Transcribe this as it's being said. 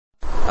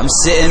I'm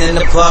sitting in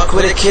the park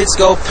where the kids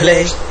go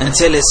play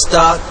until it's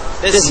dark.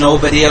 There's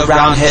nobody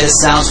around, hear the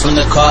sounds from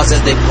the cars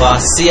as they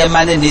pass. See a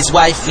man and his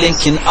wife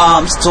linking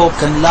arms, talk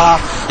and laugh.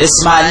 They're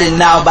smiling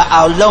now, but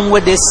how long will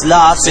this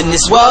last? In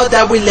this world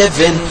that we live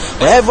in,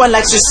 where everyone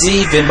likes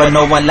receiving, but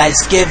no one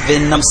likes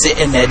giving. I'm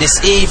sitting there this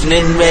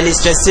evening, really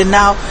stressing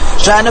out,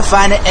 trying to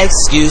find an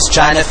excuse,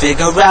 trying to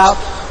figure out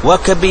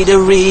what could be the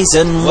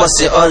reason, what's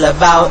it all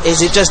about?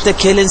 Is it just the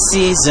killing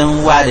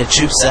season, why the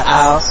troops are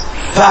out?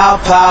 Pow,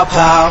 pow,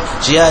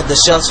 pow, she heard the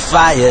shots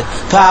fired.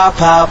 Pow,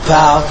 pow,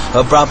 pow,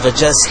 her brother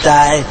just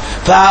died.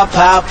 Pow,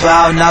 pow,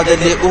 pow, now the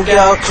little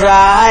girl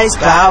cries.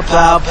 Pow,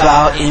 pow,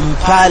 pow, in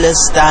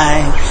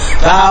Palestine.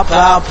 Pow,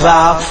 pow,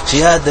 pow, she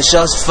heard the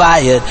shots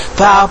fired.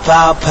 Pow,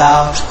 pow,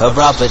 pow, her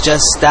brother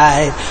just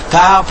died.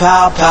 Pow,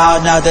 pow,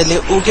 pow, now the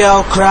little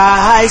girl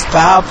cries.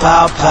 Pow,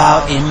 pow,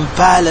 pow, in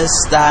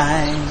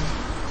Palestine.